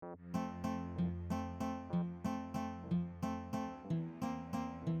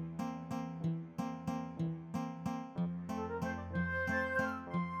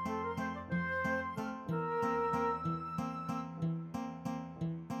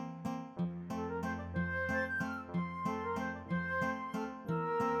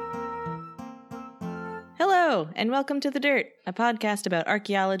Hello, and welcome to The Dirt, a podcast about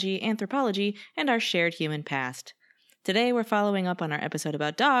archaeology, anthropology, and our shared human past. Today we're following up on our episode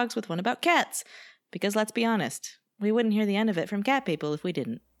about dogs with one about cats, because let's be honest, we wouldn't hear the end of it from cat people if we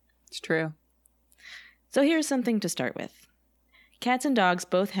didn't. It's true. So here's something to start with. Cats and dogs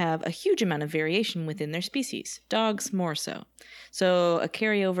both have a huge amount of variation within their species, dogs more so. So a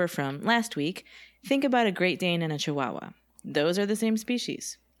carryover from last week, think about a Great Dane and a Chihuahua. Those are the same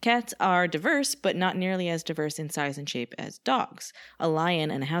species. Cats are diverse, but not nearly as diverse in size and shape as dogs. A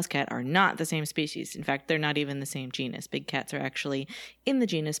lion and a house cat are not the same species. In fact, they're not even the same genus. Big cats are actually in the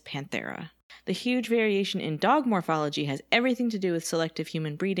genus Panthera. The huge variation in dog morphology has everything to do with selective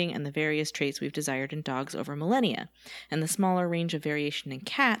human breeding and the various traits we've desired in dogs over millennia. And the smaller range of variation in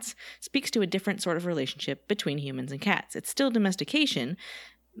cats speaks to a different sort of relationship between humans and cats. It's still domestication,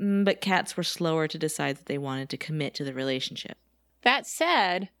 but cats were slower to decide that they wanted to commit to the relationship. That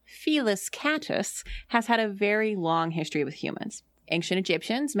said, Felis catus has had a very long history with humans. Ancient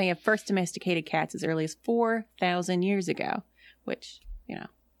Egyptians may have first domesticated cats as early as 4,000 years ago, which,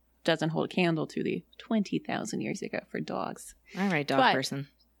 doesn't hold a candle to the 20,000 years ago for dogs. All right, dog person.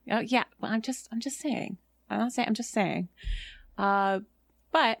 Oh yeah, well, I'm just saying. I'm just saying. But,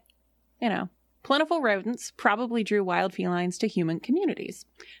 plentiful rodents probably drew wild felines to human communities.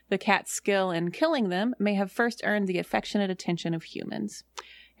 The cat's skill in killing them may have first earned the affectionate attention of humans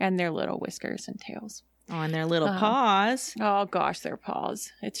and their little whiskers and tails. Oh, and their little paws. Oh gosh, their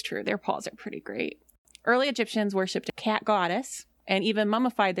paws. It's true. Their paws are pretty great. Early Egyptians worshipped a cat goddess and even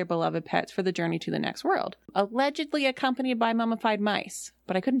mummified their beloved pets for the journey to the next world, allegedly accompanied by mummified mice,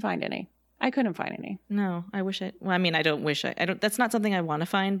 but I couldn't find any. No, I wish I... Well, I mean, I don't wish I... That's not something I want to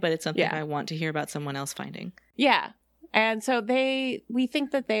find, but it's something I want to hear about someone else finding. Yeah. And so we think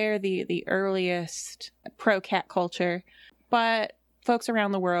that they're the earliest pro-cat culture, but folks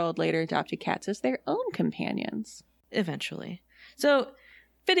around the world later adopted cats as their own companions. Eventually. So,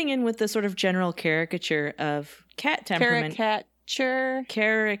 fitting in with the sort of general caricature of cat temperament... Caricature.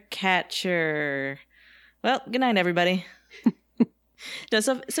 Well, good night, everybody.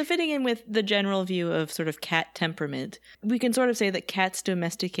 So fitting in with the general view of sort of cat temperament, we can sort of say that cats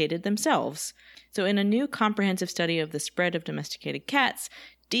domesticated themselves. So in a new comprehensive study of the spread of domesticated cats,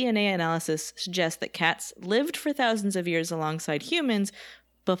 DNA analysis suggests that cats lived for thousands of years alongside humans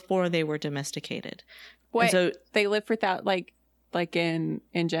before they were domesticated. Wait, so they lived for like in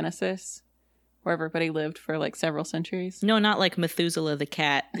Genesis, where everybody lived for like several centuries? No, not like Methuselah the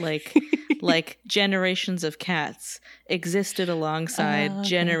cat, like generations of cats existed alongside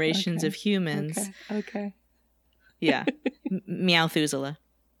generations of humans. Okay. Yeah. Meow-Thusela.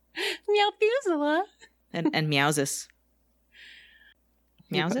 Meow-Thusela. And Meowsis.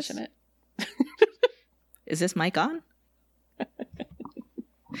 Meowsis? Is this mic on?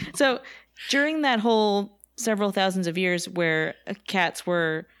 So, during that whole several thousands of years where cats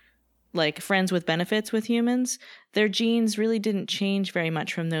were like friends with benefits with humans, their genes really didn't change very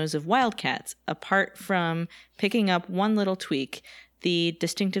much from those of wild cats, apart from picking up one little tweak, the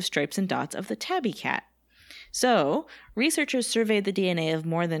distinctive stripes and dots of the tabby cat. So, researchers surveyed the DNA of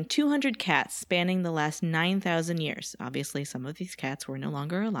more than 200 cats spanning the last 9,000 years. Obviously, some of these cats were no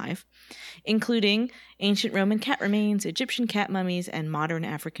longer alive, including ancient Roman cat remains, Egyptian cat mummies, and modern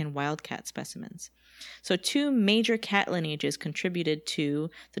African wildcat specimens. So 2 major cat lineages contributed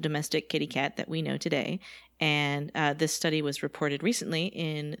to the domestic kitty cat that we know today, and this study was reported recently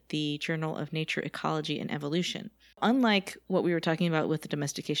in the Journal of Nature, Ecology, and Evolution. Unlike what we were talking about with the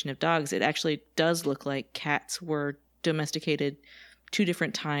domestication of dogs, it actually does look like cats were domesticated 2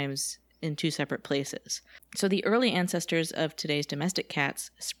 different times in 2 separate places. So the early ancestors of today's domestic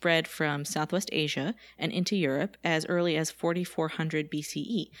cats spread from Southwest Asia and into Europe as early as 4400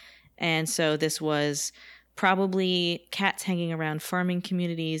 BCE. And so this was probably cats hanging around farming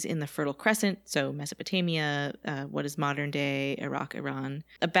communities in the Fertile Crescent, so Mesopotamia, what is modern-day Iraq, Iran,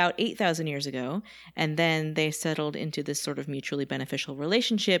 about 8,000 years ago. And then they settled into this sort of mutually beneficial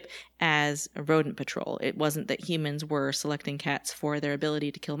relationship as a rodent patrol. It wasn't that humans were selecting cats for their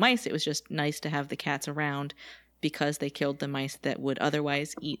ability to kill mice. It was just nice to have the cats around because they killed the mice that would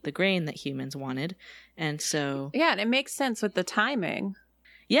otherwise eat the grain that humans wanted. And so... Yeah, and it makes sense with the timing.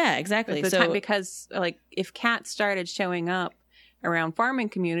 Yeah, exactly. Because if cats started showing up around farming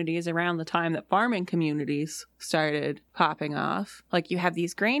communities around the time that farming communities started popping off, like you have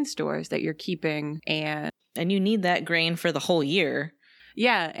these grain stores that you're keeping and you need that grain for the whole year.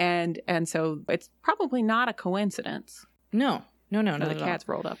 Yeah, and so it's probably not a coincidence. No, No, So not the at all. cat's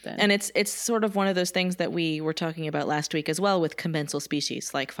rolled up then. And it's sort of one of those things that we were talking about last week as well with commensal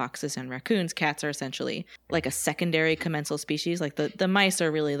species like foxes and raccoons. Cats are essentially like a secondary commensal species. Like the mice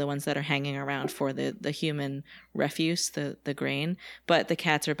are really the ones that are hanging around for the human refuse, the grain, but the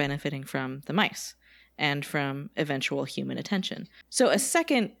cats are benefiting from the mice and from eventual human attention. So a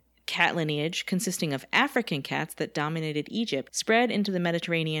second cat lineage consisting of African cats that dominated Egypt spread into the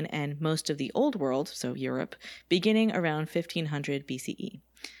Mediterranean and most of the Old World, so Europe, beginning around 1500 BCE.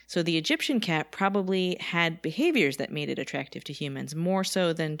 So the Egyptian cat probably had behaviors that made it attractive to humans, more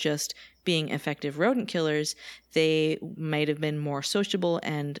so than just being effective rodent killers. They might have been more sociable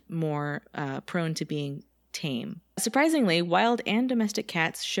and more prone to being tame. Surprisingly, wild and domestic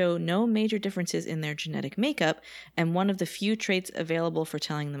cats show no major differences in their genetic makeup, and one of the few traits available for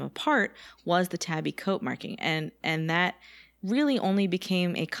telling them apart was the tabby coat marking, and that really only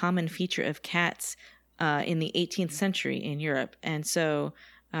became a common feature of cats in the 18th century in Europe. And so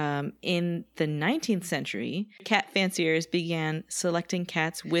in the 19th century, cat fanciers began selecting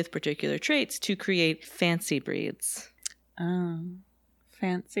cats with particular traits to create fancy breeds. Oh,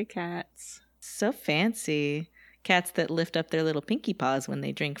 fancy cats. So fancy. Cats that lift up their little pinky paws when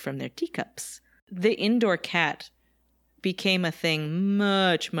they drink from their teacups. The indoor cat became a thing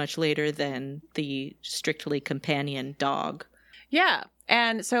much, much later than the strictly companion dog. Yeah.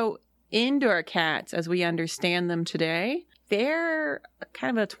 And so indoor cats, as we understand them today, they're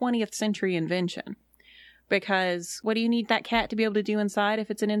kind of a 20th century invention. Because what do you need that cat to be able to do inside if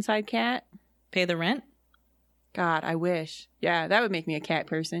it's an inside cat? Pay the rent? God, I wish. Yeah, that would make me a cat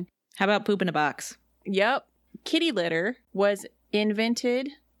person. How about poop in a box? Yep. Kitty litter was invented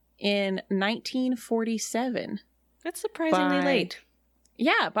in 1947. That's surprisingly late.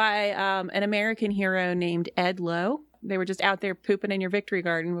 Yeah, by an American hero named Ed Lowe. They were just out there pooping in your victory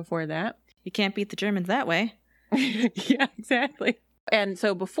garden before that. You can't beat the Germans that way. Yeah, exactly. And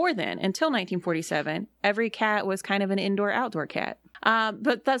so before then, until 1947, every cat was kind of an indoor-outdoor cat.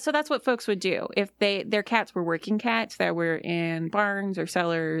 So that's what folks would do. If their cats were working cats that were in barns or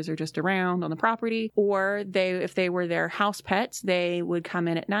cellars or just around on the property, or if they were their house pets, they would come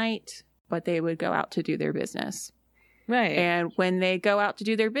in at night, but they would go out to do their business. Right. And when they go out to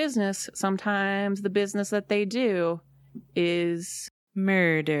do their business, sometimes the business that they do is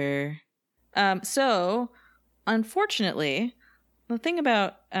murder. So, unfortunately, the thing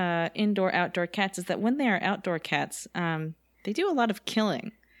about indoor-outdoor cats is that when they are outdoor cats, they do a lot of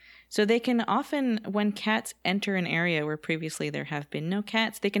killing. So they can often, when cats enter an area where previously there have been no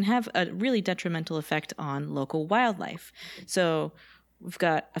cats, they can have a really detrimental effect on local wildlife. So we've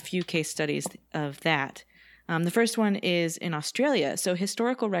got a few case studies of that. The first one is in Australia. So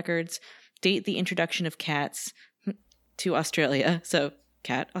historical records date the introduction of cats to Australia. So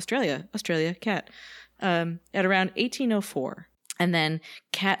cat, Australia, cat, at around 1804. And then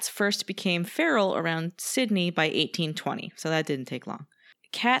cats first became feral around Sydney by 1820. So that didn't take long.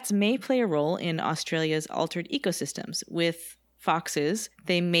 Cats may play a role in Australia's altered ecosystems. With foxes,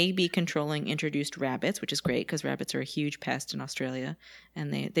 they may be controlling introduced rabbits, which is great because rabbits are a huge pest in Australia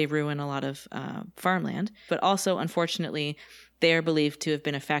and they ruin a lot of farmland. But also, unfortunately, they are believed to have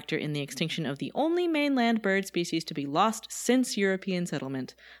been a factor in the extinction of the only mainland bird species to be lost since European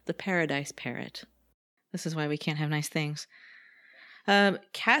settlement, the paradise parrot. This is why we can't have nice things.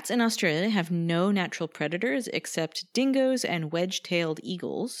 Cats in Australia have no natural predators except dingoes and wedge-tailed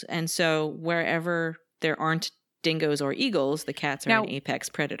eagles. And so wherever there aren't dingoes or eagles, the cats are an apex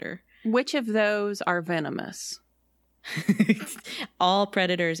predator. Which of those are venomous? All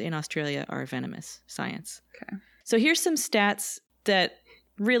predators in Australia are venomous. Science. Okay. So here's some stats that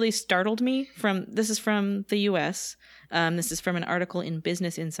really startled me. This is from the U.S. This is from an article in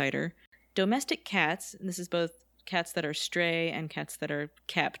Business Insider. Domestic cats, and this is both cats that are stray and cats that are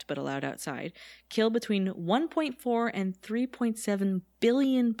kept but allowed outside, kill between 1.4 and 3.7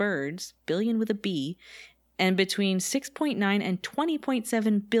 billion birds, billion with a B, and between 6.9 and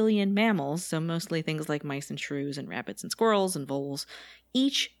 20.7 billion mammals, so mostly things like mice and shrews and rabbits and squirrels and voles,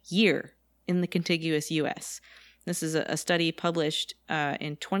 each year in the contiguous U.S. This is a study published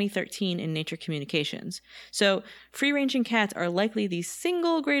in 2013 in Nature Communications. So free-ranging cats are likely the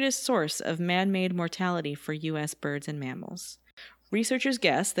single greatest source of man-made mortality for U.S. birds and mammals. Researchers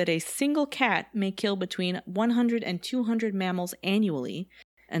guess that a single cat may kill between 100 and 200 mammals annually,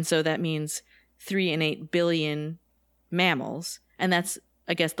 and so that means 3 and 8 billion mammals, and that's,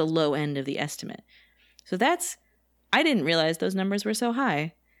 I guess, the low end of the estimate. So I didn't realize those numbers were so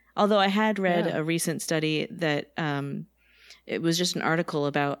high. Although I had read a recent study that it was just an article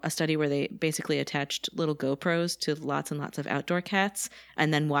about a study where they basically attached little GoPros to lots and lots of outdoor cats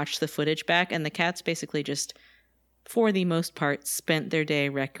and then watched the footage back. And the cats basically just for the most part, spent their day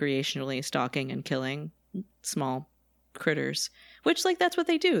recreationally stalking and killing small critters, which, like, that's what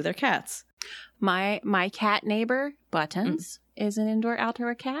they do. They're cats. My cat neighbor, Buttons, is an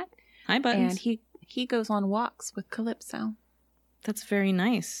indoor-outdoor cat. Hi, Buttons. And he goes on walks with Calypso. That's very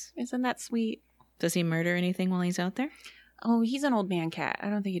nice. Isn't that sweet? Does he murder anything while he's out there? Oh, he's an old man cat. I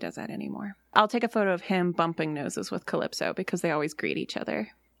don't think he does that anymore. I'll take a photo of him bumping noses with Calypso because they always greet each other.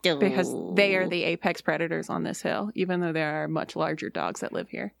 Because they are the apex predators on this hill, even though there are much larger dogs that live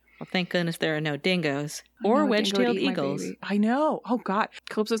here. Well, thank goodness there are no dingoes or wedge-tailed eagles. I know. Oh, God.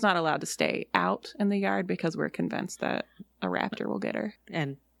 Calypso's not allowed to stay out in the yard because we're convinced that a raptor will get her.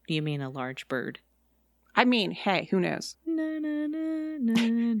 And you mean a large bird? I mean, hey, who knows? Na, na, na,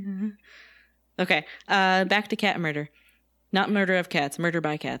 na, na. Okay, back to cat murder. Not murder of cats, murder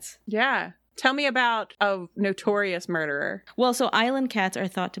by cats. Yeah. Tell me about a notorious murderer. Well, so island cats are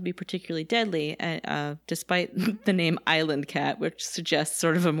thought to be particularly deadly, despite the name island cat, which suggests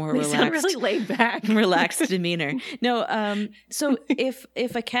sort of a more really laid back, relaxed demeanor. No, so if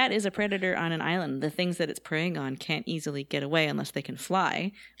a cat is a predator on an island, the things that it's preying on can't easily get away unless they can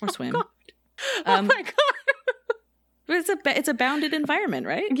fly or swim. God. Oh my God! It's a bounded environment,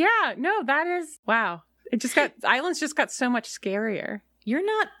 right? Yeah. No, that is wow. Islands just got so much scarier.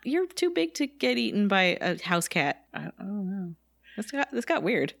 You're too big to get eaten by a house cat. I don't know. This got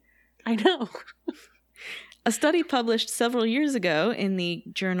weird. I know. A study published several years ago in the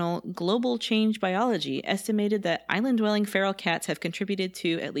journal Global Change Biology estimated that island-dwelling feral cats have contributed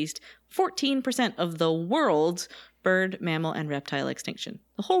to at least 14% of the world's bird, mammal, and reptile extinction.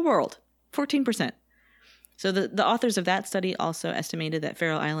 The whole world. 14%. So the authors of that study also estimated that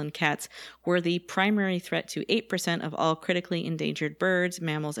feral island cats were the primary threat to 8% of all critically endangered birds,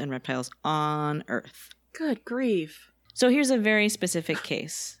 mammals, and reptiles on Earth. Good grief. So here's a very specific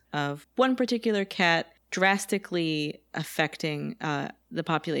case of one particular cat drastically affecting the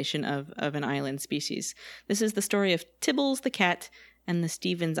population of an island species. This is the story of Tibbles the cat and the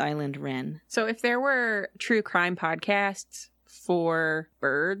Stevens Island wren. So if there were true crime podcasts for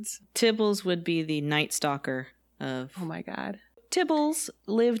birds, Tibbles would be the night stalker of... Oh my God. Tibbles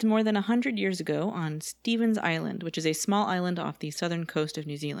lived more than 100 years ago on Stevens Island, which is a small island off the southern coast of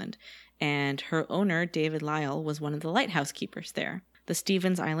New Zealand. And her owner, David Lyle, was one of the lighthouse keepers there. The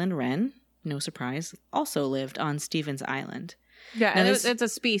Stevens Island wren, no surprise, also lived on Stevens Island. Yeah, and it's a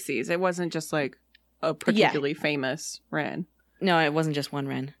species. It wasn't just like a particularly famous wren. No, it wasn't just one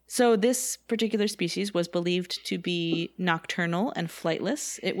wren. So this particular species was believed to be nocturnal and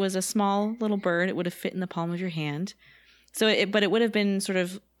flightless. It was a small little bird. It would have fit in the palm of your hand. But it would have been sort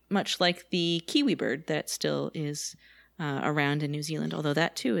of much like the kiwi bird that still is around in New Zealand, although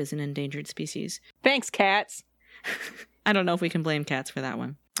that too is an endangered species. Thanks, cats. I don't know if we can blame cats for that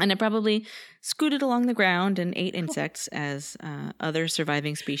one. And it probably scooted along the ground and ate insects as other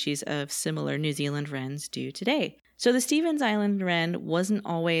surviving species of similar New Zealand wrens do today. So the Stevens Island wren wasn't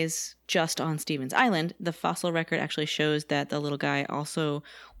always just on Stevens Island. The fossil record actually shows that the little guy also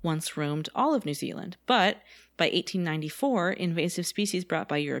once roamed all of New Zealand. But by 1894, invasive species brought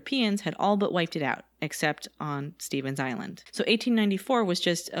by Europeans had all but wiped it out, except on Stevens Island. So 1894 was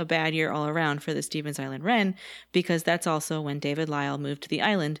just a bad year all around for the Stevens Island wren, because that's also when David Lyle moved to the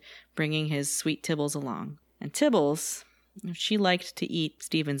island, bringing his sweet Tibbles along. And Tibbles, she liked to eat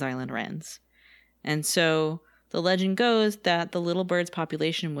Stevens Island wrens. And so the legend goes that the little bird's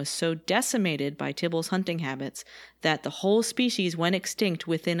population was so decimated by Tibbles' hunting habits that the whole species went extinct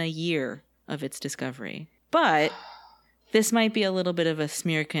within a year of its discovery. But this might be a little bit of a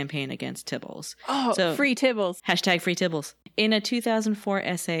smear campaign against Tibbles. Oh, so, free Tibbles. Hashtag free Tibbles. In a 2004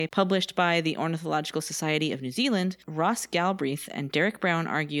 essay published by the Ornithological Society of New Zealand, Ross Galbraith and Derek Brown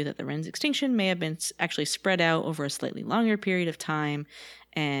argue that the wren's extinction may have been actually spread out over a slightly longer period of time,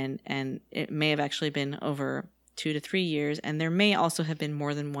 and it may have actually been over 2 to 3 years, and there may also have been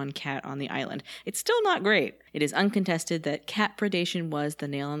more than one cat on the island. It's still not great. It is uncontested that cat predation was the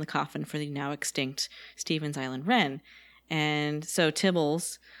nail in the coffin for the now extinct Stevens Island wren. And so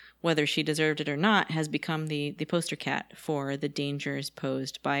Tibbles, whether she deserved it or not, has become the poster cat for the dangers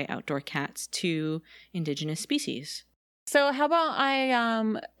posed by outdoor cats to indigenous species. So how about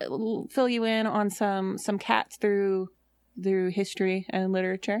I fill you in on some cats through history and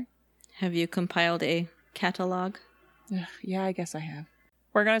literature? Have you compiled a catalog? Yeah, I guess I have.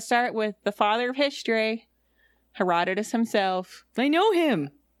 We're going to start with the father of history, Herodotus himself. I know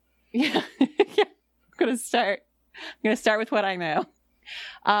him. Yeah. Yeah. I'm going to start with what I know.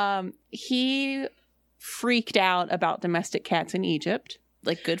 He freaked out about domestic cats in Egypt.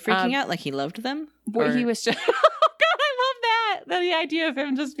 Like good freaking out? Like he loved them? Or he was just... Oh, God, I love that! The idea of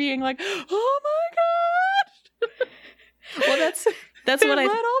him just being like, oh, my God! Well, that's what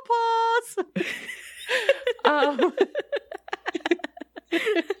little paws.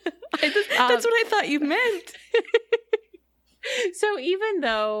 That's what I thought you meant. So even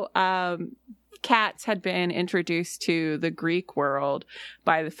though cats had been introduced to the Greek world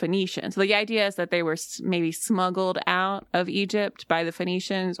by the Phoenicians, so the idea is that they were maybe smuggled out of Egypt by the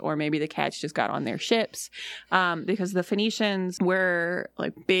Phoenicians, or maybe the cats just got on their ships, because the Phoenicians were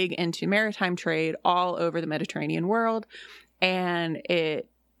like big into maritime trade all over the Mediterranean world, and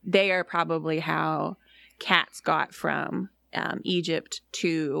they are probably how cats got from Egypt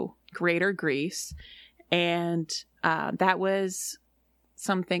to Greater Greece, and that was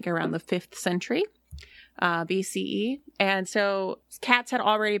something around the 5th century BCE. And so cats had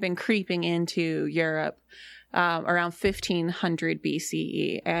already been creeping into Europe around 1500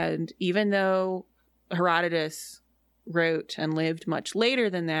 BCE. And even though Herodotus wrote and lived much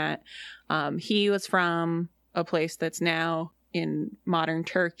later than that, he was from a place that's now in modern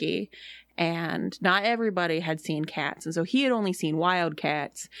Turkey. And not everybody had seen cats. And so he had only seen wild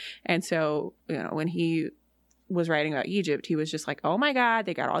cats. And so, when he was writing about Egypt, he was just like, oh my God,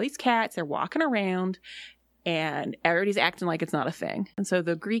 they got all these cats. They're walking around and everybody's acting like it's not a thing. And so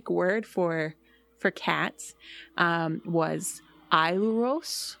the Greek word for cats was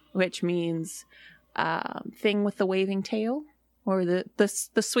ailuros, which means thing with the waving tail, or the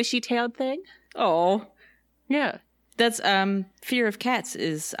swishy-tailed thing. Oh. Yeah. That's fear of cats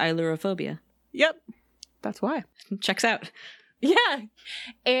is ailurophobia. Yep. That's why. Checks out. Yeah.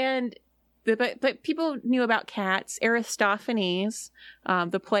 And but people knew about cats. Aristophanes,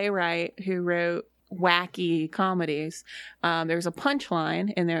 the playwright who wrote wacky comedies, there was a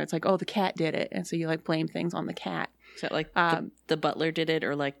punchline in there. It's like, oh, the cat did it. And so you like blame things on the cat. Is that like the butler did it,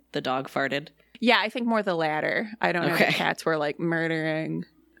 or like the dog farted? Yeah, I think more the latter. I don't know if cats were like murdering.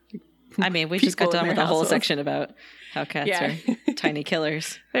 I mean, we just got done with a whole households. section about how cats are tiny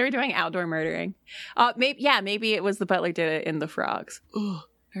killers. They were doing outdoor murdering. Maybe it was the butler did it in The Frogs. Oh,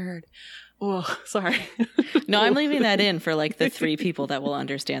 nerd. Oh, sorry. No, I'm leaving that in for like the 3 people that will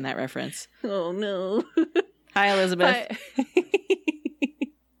understand that reference. Oh, no. Hi, Elizabeth.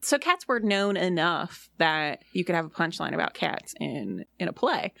 So cats were known enough that you could have a punchline about cats in a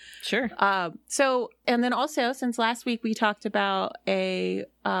play. Sure. And then also, since last week we talked about a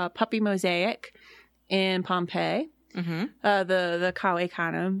puppy mosaic in Pompeii, the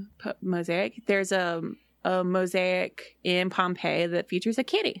Kawekanem mosaic, there's a mosaic in Pompeii that features a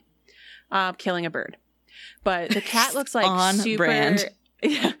kitty killing a bird. But the cat looks like on super brand.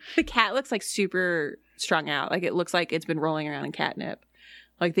 Yeah, the cat looks like super strung out. Like it looks like it's been rolling around in catnip.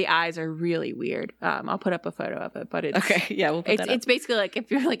 Like the eyes are really weird. I'll put up a photo of it, but it's okay. Yeah, we'll put that up. It's basically like if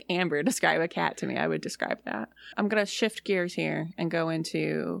you're like Amber, describe a cat to me, I would describe that. I'm gonna shift gears here and go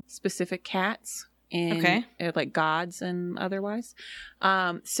into specific cats in like gods and otherwise.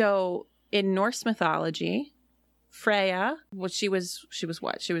 So in Norse mythology, Freya, well, she was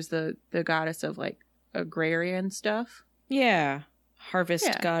what? She was the goddess of like agrarian stuff. Yeah,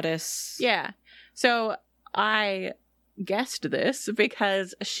 harvest goddess. Yeah. So I guessed this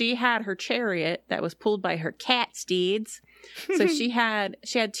because she had her chariot that was pulled by her cat steeds. So she had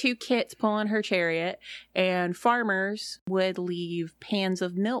 2 kits pulling her chariot, and farmers would leave pans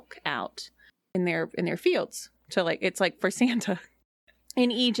of milk out in their fields. So like it's like for Santa.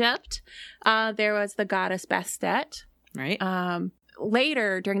 In Egypt, there was the goddess Bastet. Right.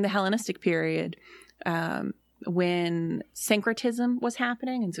 Later, during the Hellenistic period, when syncretism was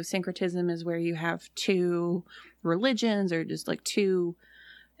happening, and so syncretism is where you have 2 religions or just like 2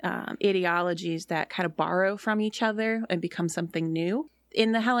 ideologies that kind of borrow from each other and become something new.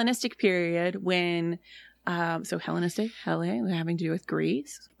 In the Hellenistic period, when Hellenistic, having to do with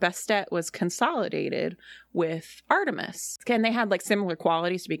Greece, Bastet was consolidated with Artemis. And they had like similar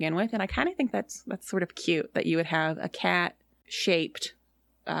qualities to begin with. And I kind of think that's sort of cute that you would have a cat-shaped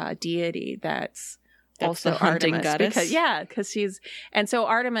deity that's also the hunting Artemis. goddess? Because she's... And so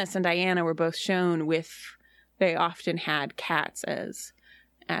Artemis and Diana were both shown with... They often had cats as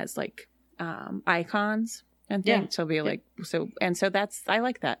like icons. And things. So be like so that's I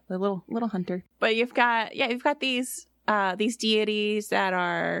like that, the little hunter. But you've got these deities that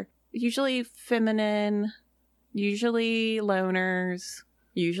are usually feminine, usually loners,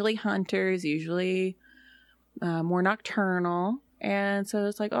 usually hunters, usually more nocturnal. And so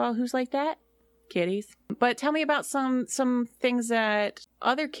it's like, oh, who's like that? Kitties. But tell me about some things that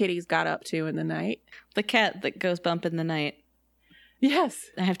other kitties got up to in the night. The cat that goes bump in the night. Yes,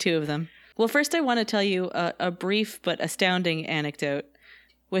 I have 2 of them. Well, first I want to tell you a brief but astounding anecdote,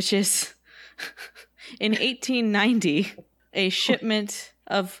 which is in 1890, a shipment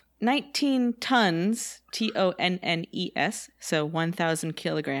of 19 tons, TONNES, so 1,000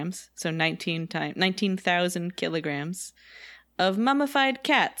 kilograms, so 19,000 kilograms of mummified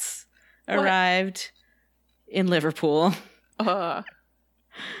cats arrived in Liverpool.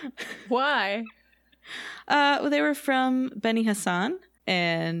 Why? They were from Beni Hassan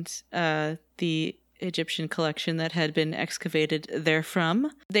and the Egyptian collection that had been excavated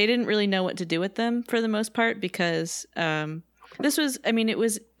therefrom. They didn't really know what to do with them for the most part because it was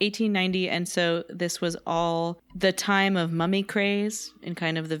 1890, and so this was all the time of mummy craze in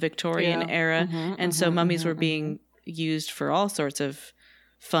kind of the Victorian era, so mummies were being used for all sorts of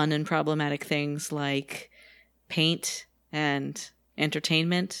fun and problematic things like paint and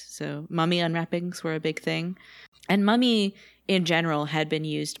entertainment. So mummy unwrappings were a big thing. And mummy in general had been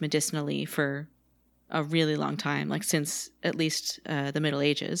used medicinally for a really long time, like since at least the Middle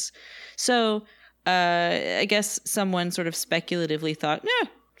Ages. So I guess someone sort of speculatively thought,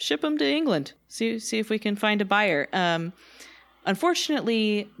 ship them to England. See if we can find a buyer.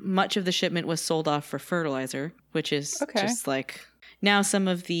 Unfortunately, much of the shipment was sold off for fertilizer, which is just like now some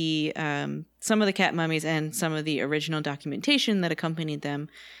of the cat mummies and some of the original documentation that accompanied them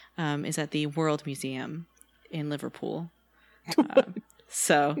is at the World Museum in Liverpool.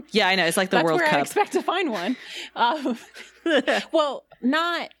 So yeah, I know it's like the World Cup. That's where I expect to find one. Well,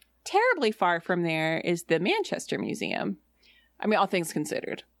 not terribly far from there is the Manchester Museum. I mean, all things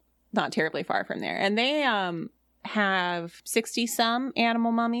considered, not terribly far from there. And they have 60-some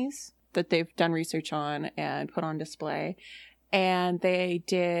animal mummies that they've done research on and put on display. And they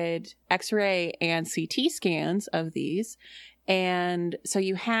did X-ray and CT scans of these. And so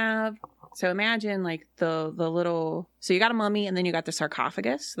imagine like the little, so you got a mummy and then you got the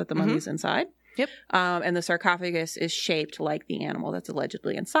sarcophagus that the mummy is inside. Yep. And the sarcophagus is shaped like the animal that's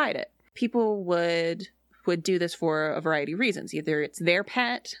allegedly inside it. People would do this for a variety of reasons. Either it's their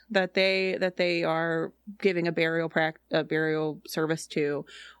pet that they are giving a burial service to,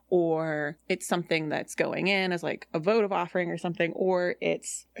 or it's something that's going in as like a votive offering or something, or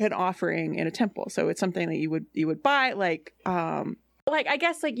it's an offering in a temple. So it's something that you would buy, like I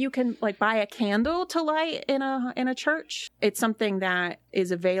guess like you can like buy a candle to light in a church. It's something that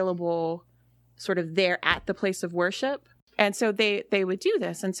is available sort of there at the place of worship. And so they would do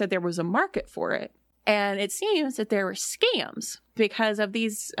this. And so there was a market for it. And it seems that there were scams because of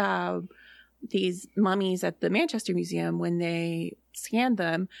these mummies at the Manchester Museum. When they scanned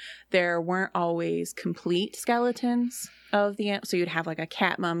them, there weren't always complete skeletons of the so you'd have like a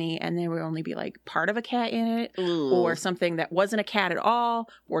cat mummy and there would only be like part of a cat in it. Ooh. Or something that wasn't a cat at all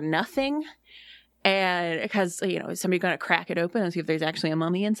or nothing. And because, is somebody going to crack it open and see if there's actually a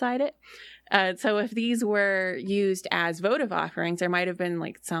mummy inside it? So if these were used as votive offerings, there might have been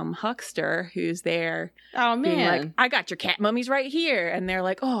like some huckster who's there. Oh, man. Being like, I got your cat mummies right here. And they're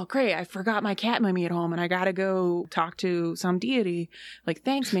like, oh, great. I forgot my cat mummy at home and I got to go talk to some deity. Like,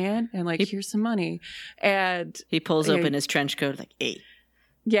 thanks, man. And like, here's some money. And he pulls open his trench coat like, hey.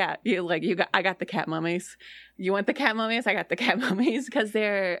 Yeah. I got the cat mummies. You want the cat mummies? I got the cat mummies because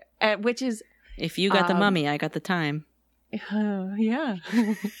they're, which is. If you got the mummy, I got the time. Yeah.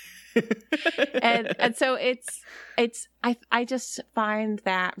 and so I just find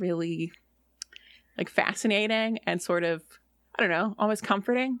that really like fascinating and sort of, I don't know, almost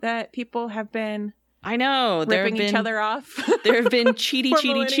comforting that people have been ripping each other off. There have been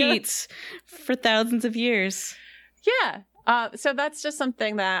cheaty cheats for thousands of years. Yeah. So that's just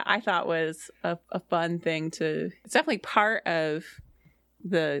something that I thought was a fun thing it's definitely part of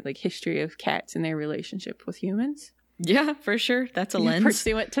the like history of cats and their relationship with humans. Yeah, for sure. That's a lens.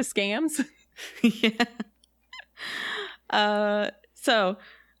 Pursuant to scams. Yeah. So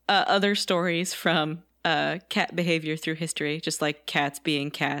other stories from cat behavior through history, just like cats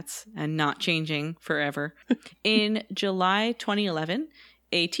being cats and not changing forever. In July 2011,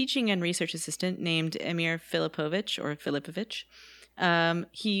 a teaching and research assistant named Emir Filipovic,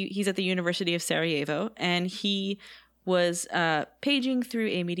 he's at the University of Sarajevo, and he was paging through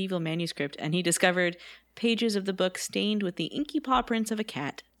a medieval manuscript, and he discovered pages of the book stained with the inky paw prints of a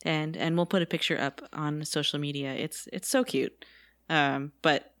cat, and we'll put a picture up on social media. It's so cute,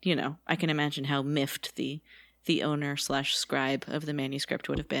 but I can imagine how miffed the owner / scribe of the manuscript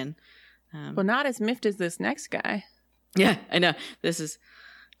would have been. Well, not as miffed as this next guy. Yeah, I know. This is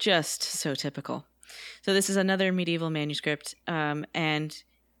just so typical. So this is another medieval manuscript, and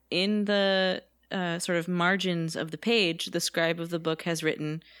in the sort of margins of the page, the scribe of the book has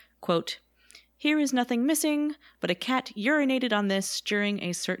written, quote, "Here is nothing missing, but a cat urinated on this during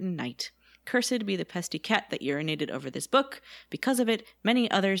a certain night. Cursed be the pesty cat that urinated over this book. Because of it, many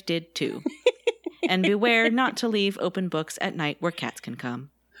others did too. And beware not to leave open books at night where cats can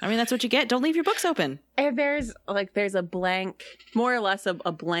come." I mean, that's what you get. Don't leave your books open. And there's a blank, more or less a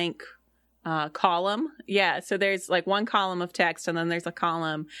blank column. Yeah. So there's like one column of text, and then there's a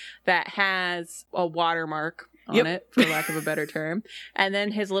column that has a watermark on it, for lack of a better term. And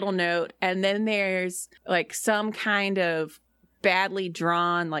then his little note. And then there's like some kind of badly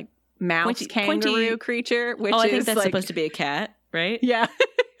drawn like mouse kangaroo creature, which I think that's like, supposed to be a cat, right? Yeah.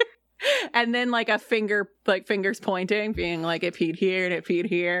 And then like a finger, like fingers pointing, being like, it peed here and it peed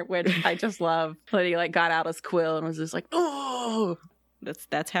here, which I just love. But he like got out his quill and was just like, oh,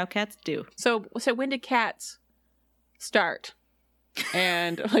 that's how cats do. So when did cats start?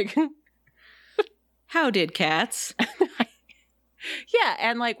 And like, how did cats? Yeah,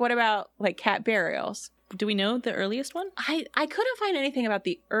 and like, what about like cat burials? Do we know the earliest one? I couldn't find anything about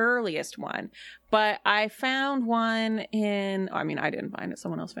the earliest one, but I found one I didn't find it.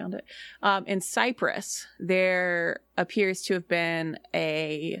 Someone else found it. In Cyprus, there appears to have been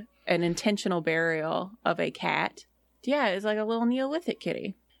an intentional burial of a cat. Yeah, it's like a little Neolithic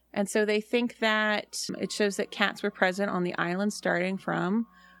kitty. And so they think that it shows that cats were present on the island starting from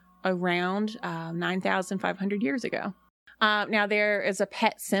around 9,500 years ago. Now, there is a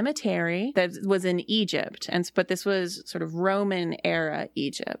pet cemetery that was in Egypt, but this was sort of Roman era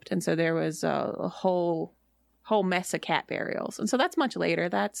Egypt. And so there was a whole mess of cat burials. And so that's much later.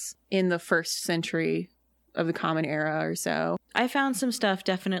 That's in the 1st century of the Common Era or so. I found some stuff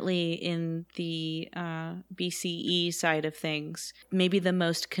definitely in the BCE side of things. Maybe the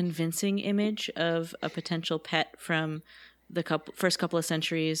most convincing image of a potential pet from the first couple of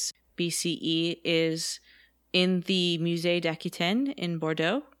centuries BCE is in the Musée d'Aquitaine in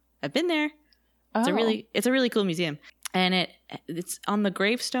Bordeaux. I've been there. It's a really cool museum. And it's on the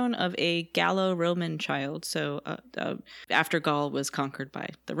gravestone of a Gallo-Roman child. So after Gaul was conquered by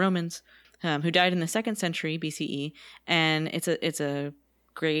the Romans, who died in the 2nd century BCE. And it's a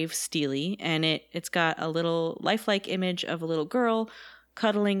grave stele, and it's got a little lifelike image of a little girl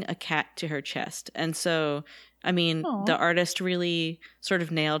cuddling a cat to her chest. And so, I mean, Aww. The artist really sort of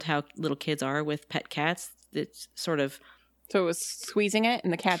nailed how little kids are with pet cats. It's sort of... So it was squeezing it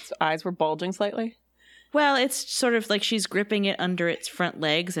and the cat's eyes were bulging slightly? Well, it's sort of like she's gripping it under its front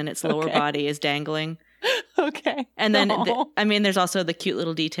legs and its lower body is dangling. Okay. And then, there's also the cute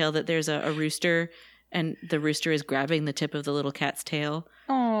little detail that there's a rooster, and the rooster is grabbing the tip of the little cat's tail.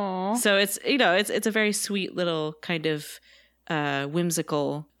 Aww. So it's a very sweet little kind of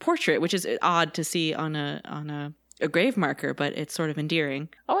whimsical portrait, which is odd to see on a grave marker, but it's sort of endearing.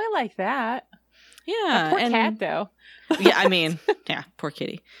 Oh, I like that. Yeah. Poor cat, though. Yeah, poor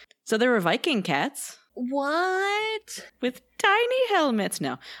kitty. So there were Viking cats. What? With tiny helmets.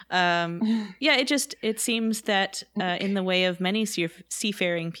 No. It seems that in the way of many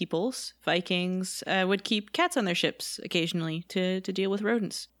seafaring peoples, Vikings would keep cats on their ships occasionally to deal with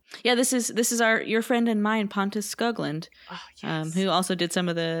rodents. Yeah, this is your friend and mine, Pontus Skoglund, who also did some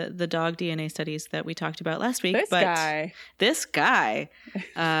of the dog DNA studies that we talked about last week. This guy,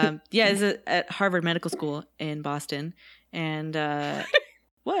 is at Harvard Medical School in Boston, and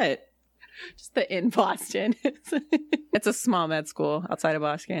what? Just in Boston. It's a small med school outside of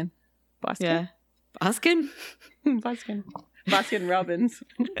Boston. Yeah, Boston. Boston Robbins.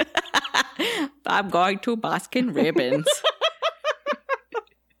 I'm going to Boston Ribbons.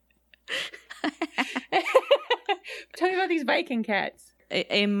 Tell me about these Viking cats.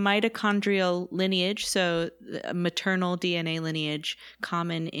 A mitochondrial lineage, so a maternal DNA lineage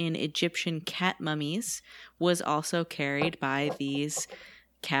common in Egyptian cat mummies, was also carried by these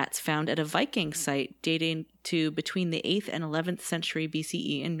cats found at a Viking site dating to between the 8th and 11th century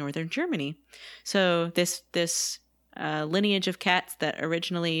BCE in northern Germany. So this lineage of cats that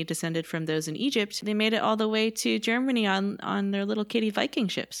originally descended from those in Egypt, they made it all the way to Germany on their little kitty Viking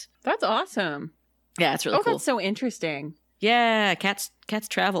ships. That's awesome. Yeah, it's really cool. That's so interesting. Yeah, cats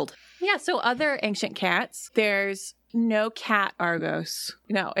traveled. Yeah, so other ancient cats, there's no cat Argos.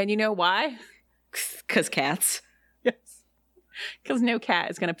 No, and you know why? Because cats. Yes. Because no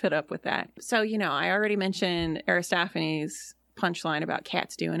cat is going to put up with that. So, I already mentioned Aristophanes' punchline about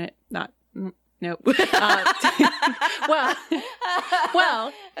cats doing it. Nope.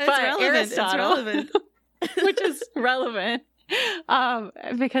 Well, but Aristotle, which is relevant.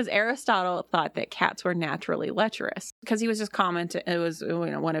 Because Aristotle thought that cats were naturally lecherous, because he was just commenting. It was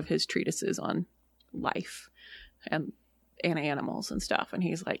one of his treatises on life and animals and stuff, and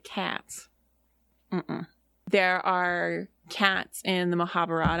he's like, cats. There are cats in the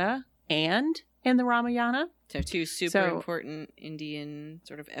Mahabharata and in the Ramayana. So two super important Indian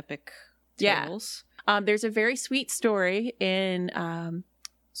sort of epic tales. Yeah. There's a very sweet story in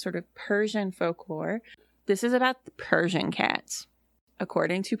sort of Persian folklore. This is about the Persian cats.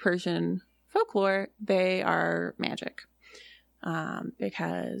 according to Persian folklore, they are magic.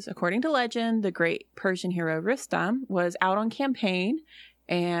 Because according to legend, the great Persian hero Rustam was out on campaign,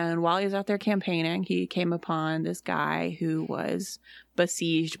 and while he was out there campaigning, he came upon this guy who was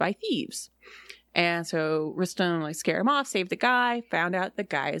besieged by thieves. And so Rustam scared him off, saved the guy, found out the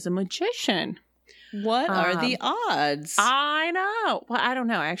guy is a magician. What are the odds? I know. Well, I don't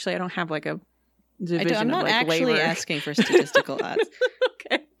know. Actually, I don't have a division I'm not of actually labor. asking for statistical odds.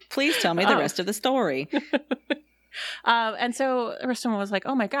 Okay. Please tell me the rest of the story. And so Rustam was like,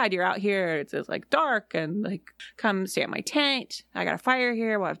 oh my God, you're out here. It's dark, and come stay at my tent. I got a fire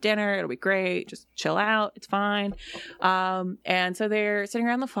here. We'll have dinner. It'll be great. Just chill out. It's fine. And so they're sitting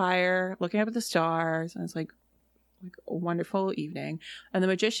around the fire, looking up at the stars, and it's like a wonderful evening. And the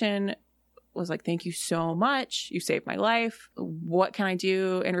magician was like, thank you so much. You saved my life. What can I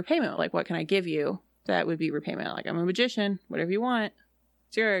do in repayment? What can I give you that would be repayment? I'm a magician. Whatever you want,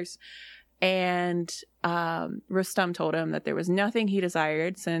 it's yours. And Rustam told him that there was nothing he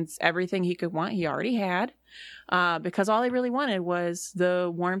desired, since everything he could want he already had, because all he really wanted was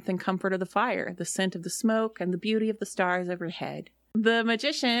the warmth and comfort of the fire, the scent of the smoke, and the beauty of the stars overhead. The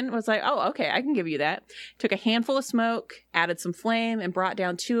magician was like, oh, okay, I can give you that. Took a handful of smoke, added some flame, and brought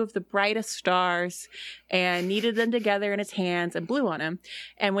down 2 of the brightest stars and kneaded them together in his hands and blew on them.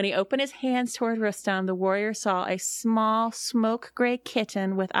 And when he opened his hands toward Rustam, the warrior saw a small smoke gray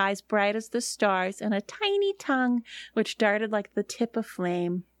kitten with eyes bright as the stars and a tiny tongue which darted like the tip of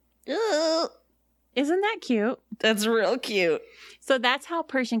flame. Ugh. Isn't that cute? That's real cute. So that's how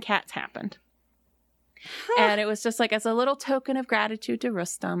Persian cats happened. And it was just as a little token of gratitude to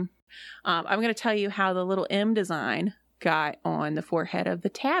Rustam. I'm going to tell you how the little M design got on the forehead of the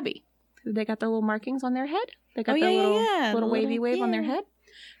tabby. They got the little markings on their head. They got little wavy wave on their head.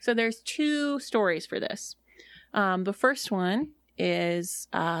 So there's 2 stories for this. The first one is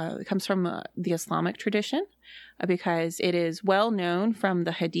it comes from the Islamic tradition, because it is well known from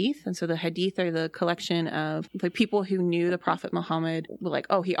the Hadith. And so the Hadith are the collection of the people who knew the Prophet Muhammad were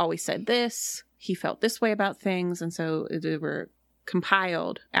oh, he always said this. He felt this way about things. And so they were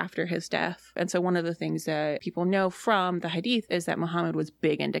compiled after his death. And so one of the things that people know from the Hadith is that Muhammad was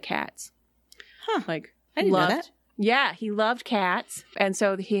big into cats. Huh. I didn't know that. Yeah, he loved cats. And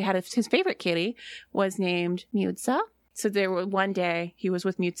so he had his favorite kitty was named Meow. So one day he was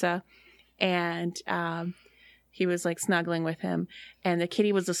with Meow, and he was snuggling with him, and the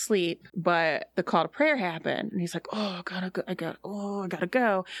kitty was asleep, but the call to prayer happened, and he's like, oh, I gotta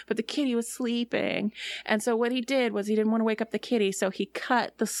go. But the kitty was sleeping. And so what he did was he didn't want to wake up the kitty. So he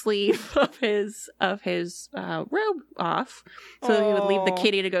cut the sleeve of his robe off so that he would leave the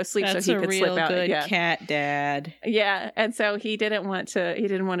kitty to go sleep so he could slip out. That's a real good cat dad. Yeah. And so he didn't want to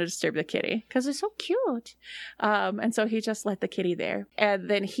disturb the kitty because they're so cute. And so he just let the kitty there. And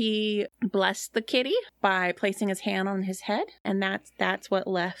then he blessed the kitty by placing his hand on his head, and that's what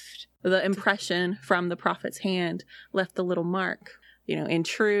left the impression from the prophet's hand, left the little mark. In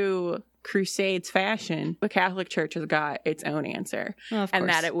true Crusades fashion, the Catholic Church has got its own answer, and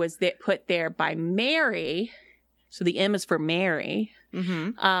that it was put there by Mary. So the M is for Mary,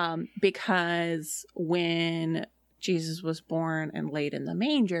 because when Jesus was born and laid in the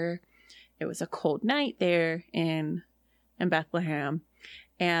manger, it was a cold night there in Bethlehem.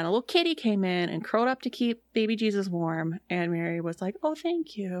 And a little kitty came in and curled up to keep baby Jesus warm. And Mary was like, oh,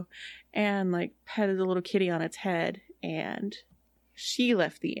 thank you. And petted the little kitty on its head. And she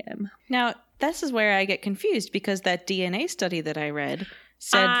left the M. Now, this is where I get confused, because that DNA study that I read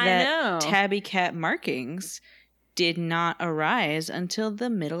said that tabby cat markings did not arise until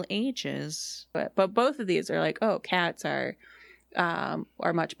the Middle Ages. But both of these are cats are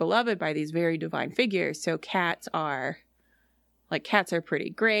much beloved by these very divine figures. So cats are pretty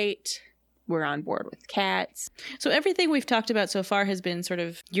great. We're on board with cats. So everything we've talked about so far has been sort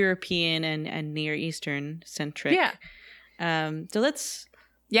of European and Near Eastern centric. Yeah. So let's...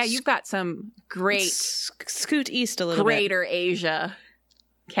 Yeah, you've got some great... Scoot east a little Greater Asia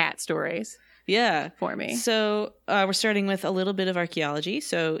cat stories. Yeah. For me. So we're starting with a little bit of archaeology.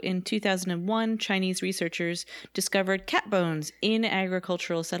 So in 2001, Chinese researchers discovered cat bones in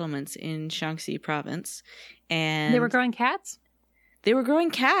agricultural settlements in Shaanxi province. And they were growing cats? They were growing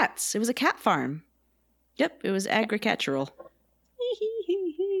cats. It was a cat farm. Yep, it was agricultural.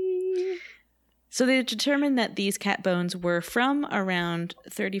 So they determined that these cat bones were from around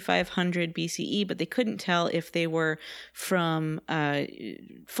 3500 BCE, but they couldn't tell if they were from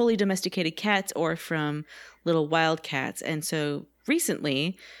fully domesticated cats or from little wild cats. And so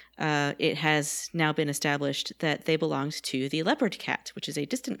recently, it has now been established that they belonged to the leopard cat, which is a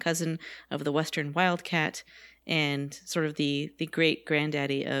distant cousin of the western wildcat and sort of the great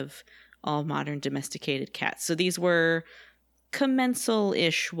granddaddy of all modern domesticated cats. So these were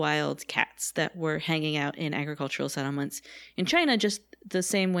commensal-ish wild cats that were hanging out in agricultural settlements in China, just the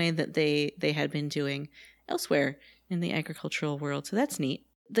same way that they had been doing elsewhere in the agricultural world. So that's neat.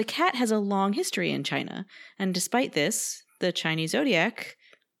 The cat has a long history in China, and despite this, the Chinese zodiac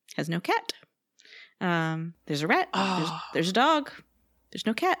has no cat. There's a rat. There's a dog. There's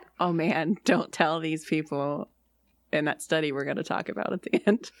no cat. Oh man, don't tell these people in that study we're going to talk about at the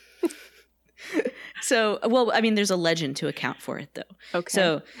end. So, well, I mean, there's a legend to account for it, though. Okay.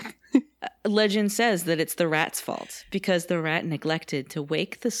 So, legend says that it's the rat's fault because the rat neglected to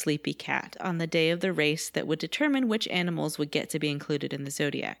wake the sleepy cat on the day of the race that would determine which animals would get to be included in the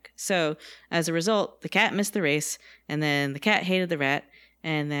zodiac. So, as a result, the cat missed the race, and then the cat hated the rat,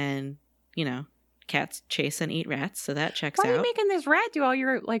 and then, cats chase and eat rats, so that checks out. Why are you making this rat do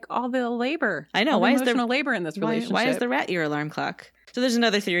all the labor? I know. All why the is emotional labor in this relationship? Why is the rat your alarm clock? So there's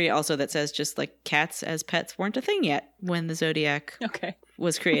another theory also that says just like cats as pets weren't a thing yet when the zodiac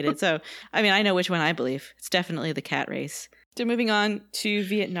was created. So, I mean, I know which one I believe. It's definitely the cat race. So moving on to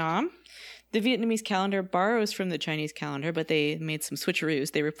Vietnam. The Vietnamese calendar borrows from the Chinese calendar, but they made some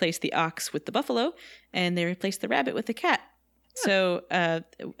switcheroos. They replaced the ox with the buffalo, and they replaced the rabbit with the cat. So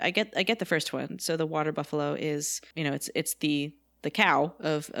I get the first one. So the water buffalo is, it's the cow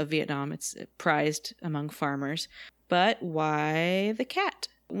of Vietnam. It's prized among farmers. But why the cat?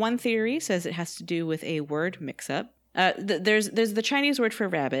 One theory says it has to do with a word mix-up. There's the Chinese word for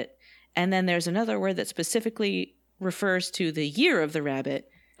rabbit, and then there's another word that specifically refers to the year of the rabbit.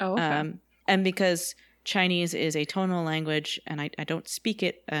 Oh, okay. And because Chinese is a tonal language, and I don't speak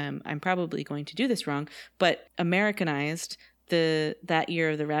it, I'm probably going to do this wrong, but Americanized, that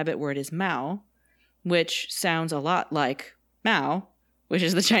year of the rabbit word is Meow, which sounds a lot like Meow, which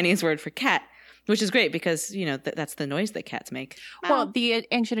is the Chinese word for cat. Which is great because, that's the noise that cats make. Meow. Well, the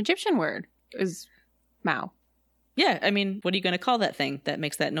ancient Egyptian word is Meow. Yeah, I mean, what are you going to call that thing that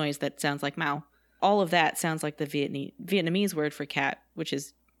makes that noise that sounds like Meow? All of that sounds like the Vietnamese word for cat, which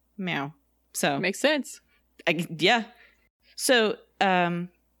is Meow. So makes sense. Yeah. So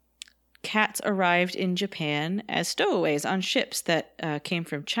cats arrived in Japan as stowaways on ships that came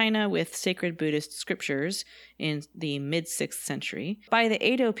from China with sacred Buddhist scriptures in the mid-6th century. By the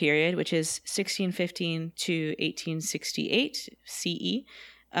Edo period, which is 1615 to 1868 CE,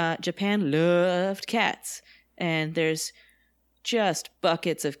 Japan loved cats. And there's just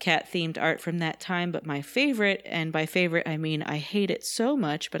buckets of cat-themed art from that time, but my favorite, and by favorite I mean I hate it so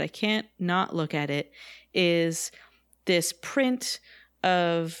much, but I can't not look at it, is this print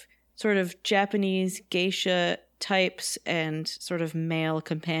of sort of Japanese geisha types and sort of male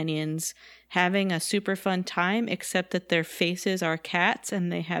companions having a super fun time, except that their faces are cats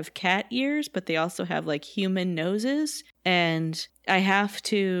and they have cat ears, but they also have like human noses. And I have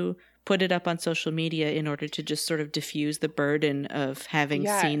to put it up on social media in order to just sort of diffuse the burden of having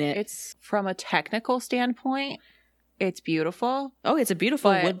seen it. It's from a technical standpoint, it's beautiful. Oh, it's a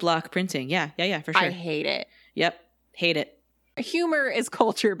beautiful woodblock printing. Yeah, for sure. I hate it. Yep, hate it. Humor is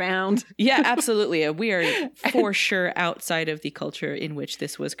culture bound. Yeah, absolutely. We are for sure outside of the culture in which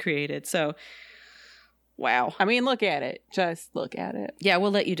this was created. So, wow. I mean, look at it. Just look at it. Yeah,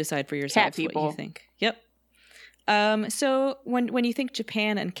 we'll let you decide for yourself what you think. Yep. So when you think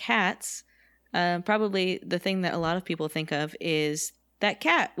Japan and cats, probably the thing that a lot of people think of is that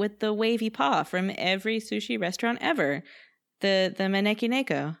cat with the wavy paw from every sushi restaurant ever, the maneki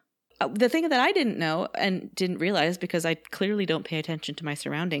neko. The thing that I didn't know and didn't realize because I clearly don't pay attention to my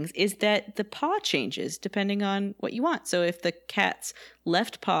surroundings is that the paw changes depending on what you want. So if the cat's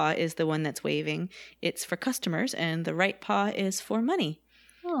left paw is the one that's waving, it's for customers, and the right paw is for money.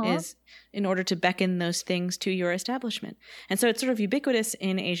 Aww. Is in order to beckon those things to your establishment. And so it's sort of ubiquitous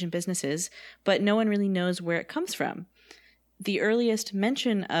in Asian businesses, but no one really knows where it comes from. The earliest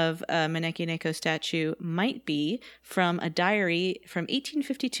mention of a maneki neko statue might be from a diary from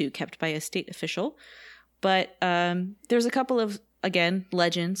 1852 kept by a state official. But there's a couple of, again,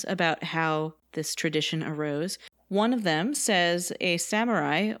 legends about how this tradition arose. One of them says a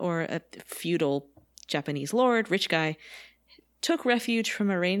samurai, or a feudal Japanese lord, rich guy, took refuge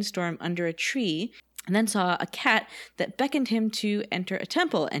from a rainstorm under a tree and then saw a cat that beckoned him to enter a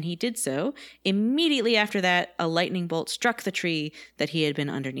temple, and he did so. Immediately after that, a lightning bolt struck the tree that he had been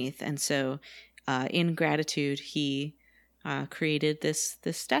underneath, and so in gratitude, he created this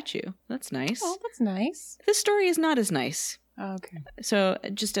statue. That's nice. Oh, that's nice. This story is not as nice. Oh, okay. So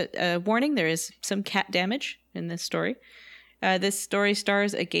just a warning, there is some cat damage in this story. This story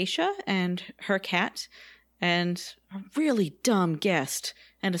stars a geisha and her cat and a really dumb guest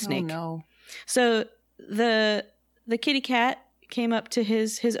and a snake. Oh, no. So the kitty cat came up to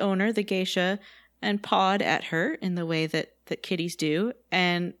his owner, the geisha, and pawed at her in the way that kitties do.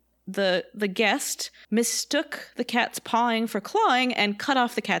 And the guest mistook the cat's pawing for clawing and cut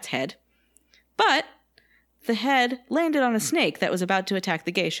off the cat's head. But the head landed on a snake that was about to attack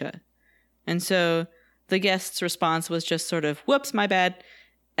the geisha. And so the guest's response was just sort of, whoops, my bad.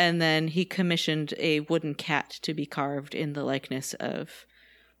 And then he commissioned a wooden cat to be carved in the likeness of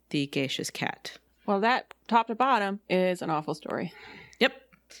the geisha's cat. Well, that top to bottom is an awful story. Yep.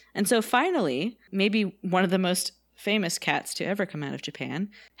 And so finally, maybe one of the most famous cats to ever come out of Japan,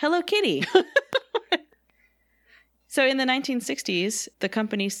 Hello Kitty. So in the 1960s, the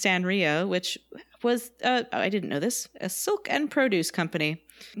company Sanrio, which was, I didn't know this, a silk and produce company,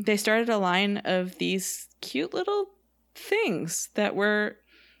 they started a line of these cute little things that were,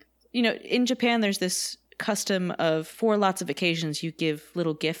 in Japan, there's this custom of, for lots of occasions, you give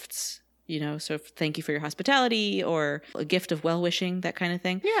little gifts, so thank you for your hospitality or a gift of well-wishing, that kind of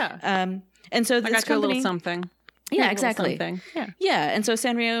thing. Yeah. And so this I got you a little something. Yeah, exactly. Yeah. And so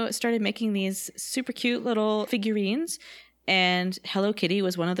Sanrio started making these super cute little figurines, and Hello Kitty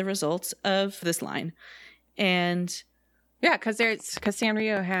was one of the results of this line. And yeah, because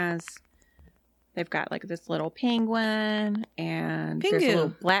Sanrio they've got like this little penguin and Pingu. There's a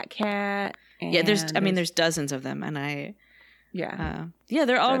little black cat. And yeah, there's dozens of them, and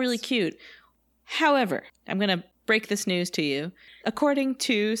they're all really cute. However, I'm gonna break this news to you. According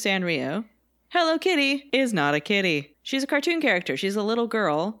to Sanrio, Hello Kitty is not a kitty. She's a cartoon character. She's a little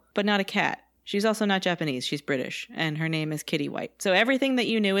girl, but not a cat. She's also not Japanese. She's British, and her name is Kitty White. So everything that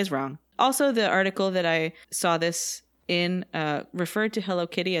you knew is wrong. Also, the article that I saw this in referred to Hello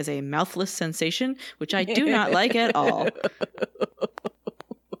Kitty as a mouthless sensation, which I do not like at all.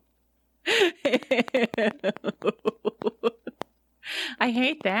 I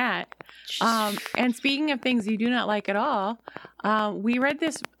hate that. And speaking of things you do not like at all, we read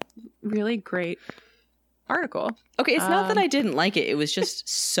this really great article. Okay, it's not that I didn't like it. It was just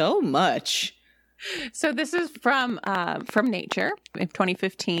so much. So this is from Nature in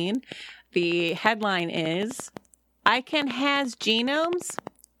 2015. The headline is, "ICANN has genomes?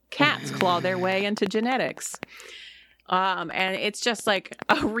 Cats claw their way into genetics." And it's just like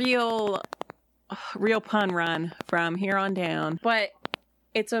a real pun run from here on down. But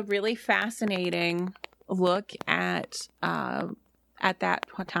it's a really fascinating look at that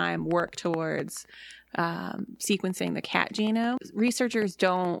time work towards sequencing the cat genome. Researchers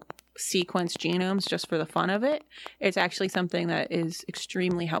don't sequence genomes just for the fun of it. It's actually something that is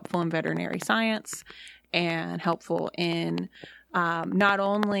extremely helpful in veterinary science and helpful in not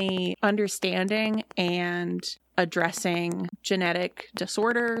only understanding and addressing genetic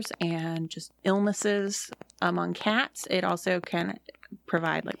disorders and just illnesses among cats. It also can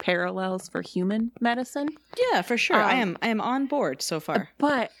provide like parallels for human medicine. Yeah, for sure. I am on board so far.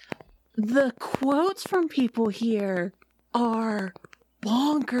 But the quotes from people here are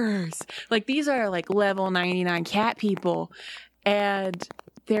bonkers. Like, these are like level 99 cat people. And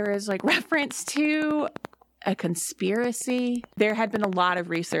there is like reference to a conspiracy. There had been a lot of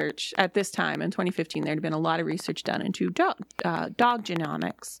research at this time in 2015. There had been a lot of research done into dog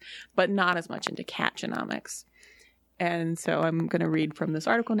genomics, but not as much into cat genomics. And so I'm going to read from this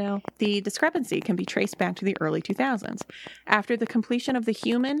article now. The discrepancy can be traced back to the early 2000s. After the completion of the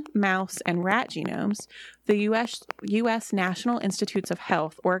human, mouse, and rat genomes, the U.S. National Institutes of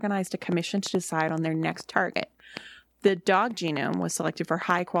Health organized a commission to decide on their next target. The dog genome was selected for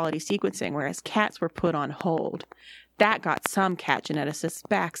high-quality sequencing, whereas cats were put on hold. That got some cat geneticists'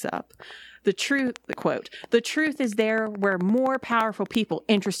 backs up. The truth is there were more powerful people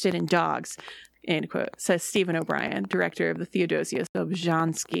interested in dogs, end quote, says Stephen O'Brien, director of the Theodosius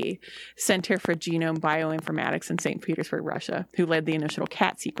Obzhansky Center for Genome Bioinformatics in St. Petersburg, Russia, who led the initial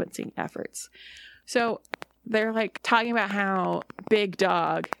cat sequencing efforts. So they're like talking about how Big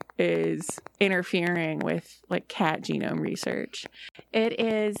Dog is interfering with like cat genome research. It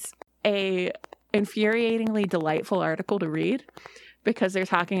is a infuriatingly delightful article to read because they're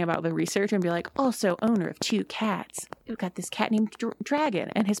talking about the research and be like, also owner of 2 cats. We've got this cat named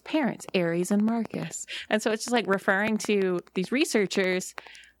Dragon and his parents, Aries and Marcus. And so it's just like referring to these researchers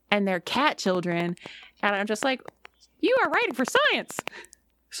and their cat children. And I'm just like, you are writing for science,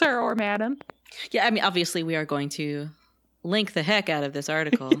 sir or madam. Yeah, I mean, obviously we are going to link the heck out of this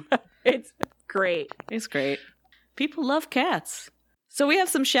article. It's great. It's great. People love cats. So we have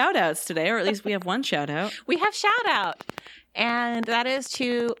some shout outs today, or at least we have one shout out. We have shout out. And that is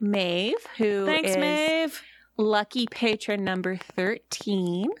to Maeve, who Thanks, is Maeve. lucky patron number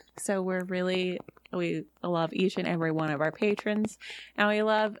 13. So we love each and every one of our patrons, and we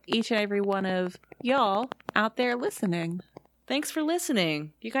love each and every one of y'all out there listening. Thanks for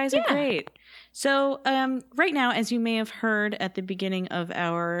listening. You guys are great. So right now, as you may have heard at the beginning of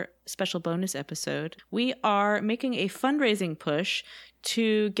our special bonus episode, we are making a fundraising push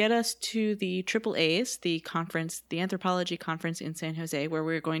to get us to the AAA's, the conference, the anthropology conference in San Jose, where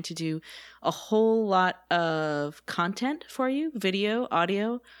we're going to do a whole lot of content for you, video,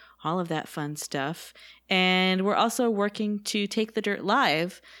 audio, all of that fun stuff. And we're also working to take the dirt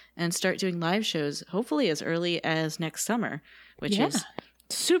live and start doing live shows, hopefully as early as next summer, which is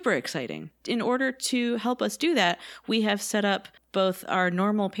super exciting. In order to help us do that, we have set up both our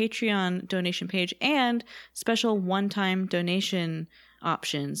normal Patreon donation page and special one-time donation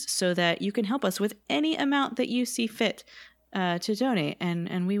options so that you can help us with any amount that you see fit to donate.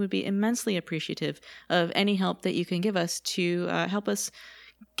 And we would be immensely appreciative of any help that you can give us to help us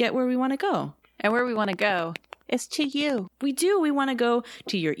get where we want to go. And where we want to go is to you. We do. We want to go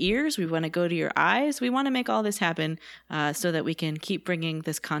to your ears. We want to go to your eyes. We want to make all this happen so that we can keep bringing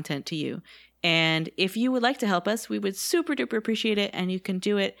this content to you. And if you would like to help us, we would super duper appreciate it. And you can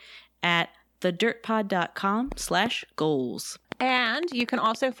do it at thedirtpod.com/goals. And you can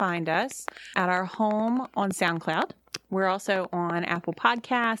also find us at our home on SoundCloud. We're also on Apple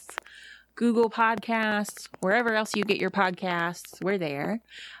Podcasts, Google Podcasts, wherever else you get your podcasts, we're there.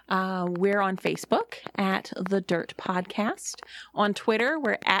 We're on Facebook at The Dirt Podcast. On Twitter,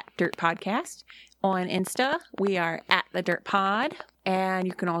 we're at Dirt Podcast. On Insta, we are at The Dirt Pod. And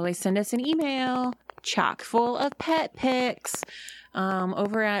you can always send us an email, chock full of pet pics,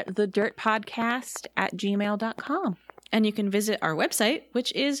 over at thedirtpodcast@gmail.com. And you can visit our website,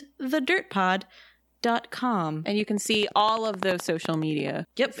 which is thedirtpod.com. And you can see all of those social media.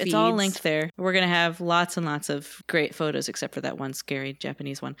 Yep, feeds. It's all linked there. We're going to have lots and lots of great photos, except for that one scary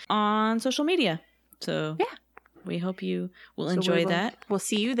Japanese one, on social media. So we hope you will enjoy that. We'll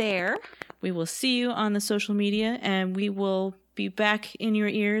see you there. We will see you on the social media, and we will be back in your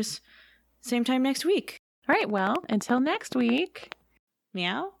ears same time next week. All right, well, until next week.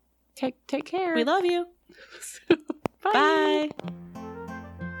 Meow. Take care. We love you. Bye. Bye.